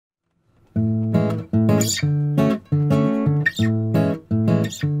Hi,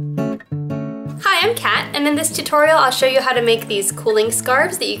 I'm Kat, and in this tutorial I'll show you how to make these cooling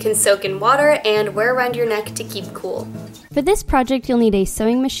scarves that you can soak in water and wear around your neck to keep cool. For this project you'll need a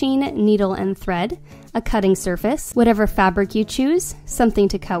sewing machine, needle and thread, a cutting surface, whatever fabric you choose, something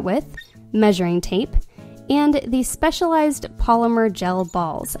to cut with, measuring tape, and these specialized polymer gel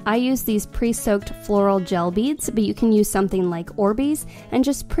balls. I use these pre-soaked floral gel beads, but you can use something like Orbeez and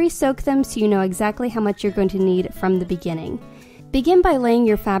just pre-soak them so you know exactly how much you're going to need from the beginning. Begin by laying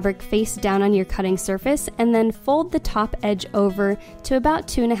your fabric face down on your cutting surface and then fold the top edge over to about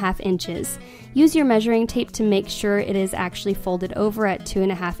 2.5 inches. Use your measuring tape to make sure it is actually folded over at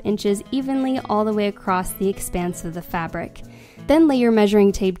 2.5 inches evenly all the way across the expanse of the fabric. Then lay your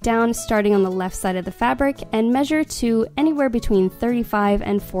measuring tape down starting on the left side of the fabric and measure to anywhere between 35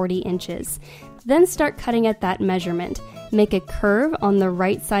 and 40 inches. Then start cutting at that measurement. Make a curve on the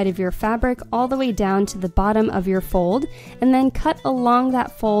right side of your fabric all the way down to the bottom of your fold, and then cut along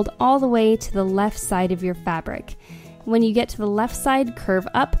that fold all the way to the left side of your fabric. When you get to the left side, curve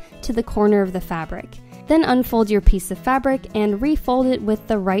up to the corner of the fabric. Then unfold your piece of fabric and refold it with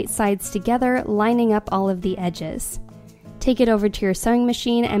the right sides together, lining up all of the edges. Take it over to your sewing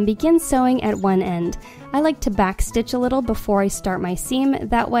machine and begin sewing at one end. I like to backstitch a little before I start my seam,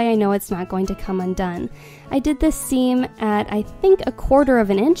 that way I know it's not going to come undone. I did this seam at I think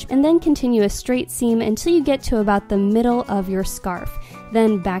 1/4 inch and then continue a straight seam until you get to about the middle of your scarf.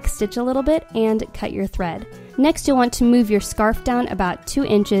 Then backstitch a little bit and cut your thread. Next you'll want to move your scarf down about 2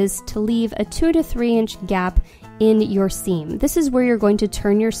 inches to leave a 2 to 3 inch gap in your seam. This is where you're going to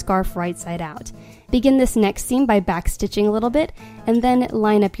turn your scarf right side out. Begin this next seam by backstitching a little bit, and then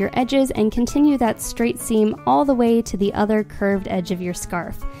line up your edges and continue that straight seam all the way to the other curved edge of your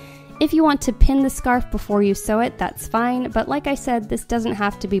scarf. If you want to pin the scarf before you sew it, that's fine, but like I said, this doesn't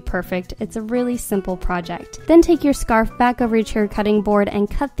have to be perfect. It's a really simple project. Then take your scarf back over to your cutting board and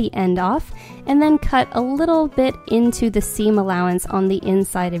cut the end off, and then cut a little bit into the seam allowance on the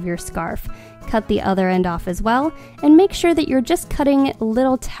inside of your scarf. Cut the other end off as well, and make sure that you're just cutting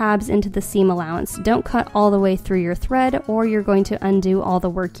little tabs into the seam allowance. Don't cut all the way through your thread or you're going to undo all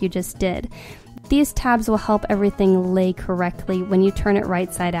the work you just did. These tabs will help everything lay correctly when you turn it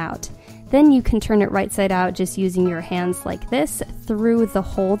right side out. Then you can turn it right side out just using your hands like this through the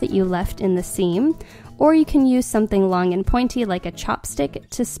hole that you left in the seam, or you can use something long and pointy like a chopstick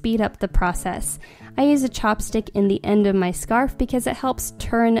to speed up the process. I use a chopstick in the end of my scarf because it helps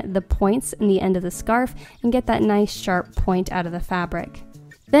turn the points in the end of the scarf and get that nice sharp point out of the fabric.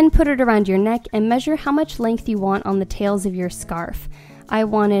 Then put it around your neck and measure how much length you want on the tails of your scarf. I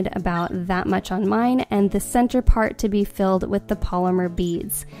wanted about that much on mine and the center part to be filled with the polymer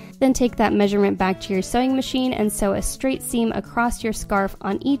beads. Then take that measurement back to your sewing machine and sew a straight seam across your scarf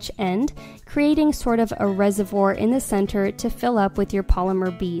on each end, creating sort of a reservoir in the center to fill up with your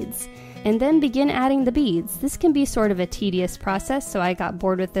polymer beads. And then begin adding the beads. This can be sort of a tedious process, so I got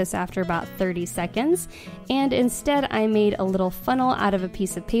bored with this after about 30 seconds, and instead I made a little funnel out of a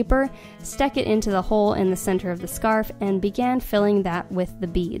piece of paper, stuck it into the hole in the center of the scarf, and began filling that with the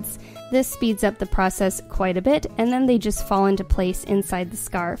beads. This speeds up the process quite a bit, and then they just fall into place inside the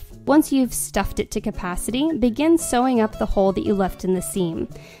scarf. Once you've stuffed it to capacity, begin sewing up the hole that you left in the seam.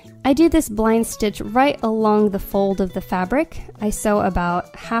 I do this blind stitch right along the fold of the fabric. I sew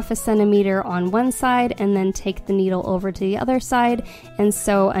about 1/2 centimeter on one side and then take the needle over to the other side and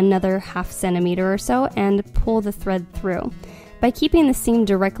sew another 1/2 centimeter or so and pull the thread through. By keeping the seam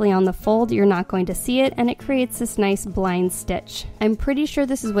directly on the fold, you're not going to see it, and it creates this nice blind stitch. I'm pretty sure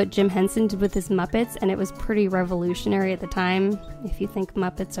this is what Jim Henson did with his Muppets, and it was pretty revolutionary at the time. If you think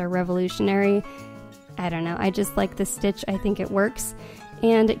Muppets are revolutionary, I don't know, I just like this stitch, I think it works.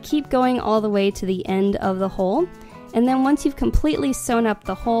 And keep going all the way to the end of the hole. And then once you've completely sewn up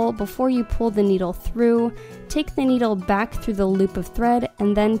the hole, before you pull the needle through, take the needle back through the loop of thread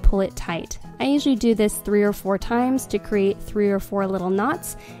and then pull it tight. I usually do this 3 or 4 times to create 3 or 4 little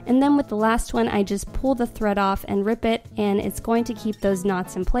knots, and then with the last one I just pull the thread off and rip it, and it's going to keep those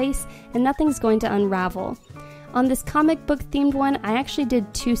knots in place and nothing's going to unravel. On this comic book themed one, I actually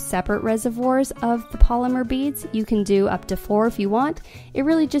did 2 separate reservoirs of the polymer beads. You can do up to 4 if you want. It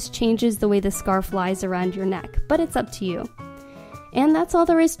really just changes the way the scarf lies around your neck, but it's up to you. And that's all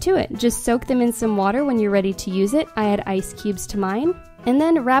there is to it. Just soak them in some water when you're ready to use it. I add ice cubes to mine. And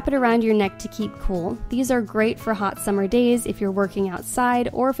then wrap it around your neck to keep cool. These are great for hot summer days if you're working outside,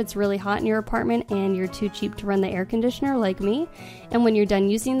 or if it's really hot in your apartment and you're too cheap to run the air conditioner like me. And when you're done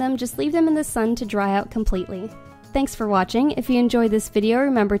using them, just leave them in the sun to dry out completely. Thanks for watching. If you enjoyed this video,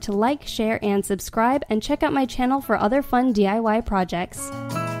 remember to like, share, and subscribe, and check out my channel for other fun DIY projects.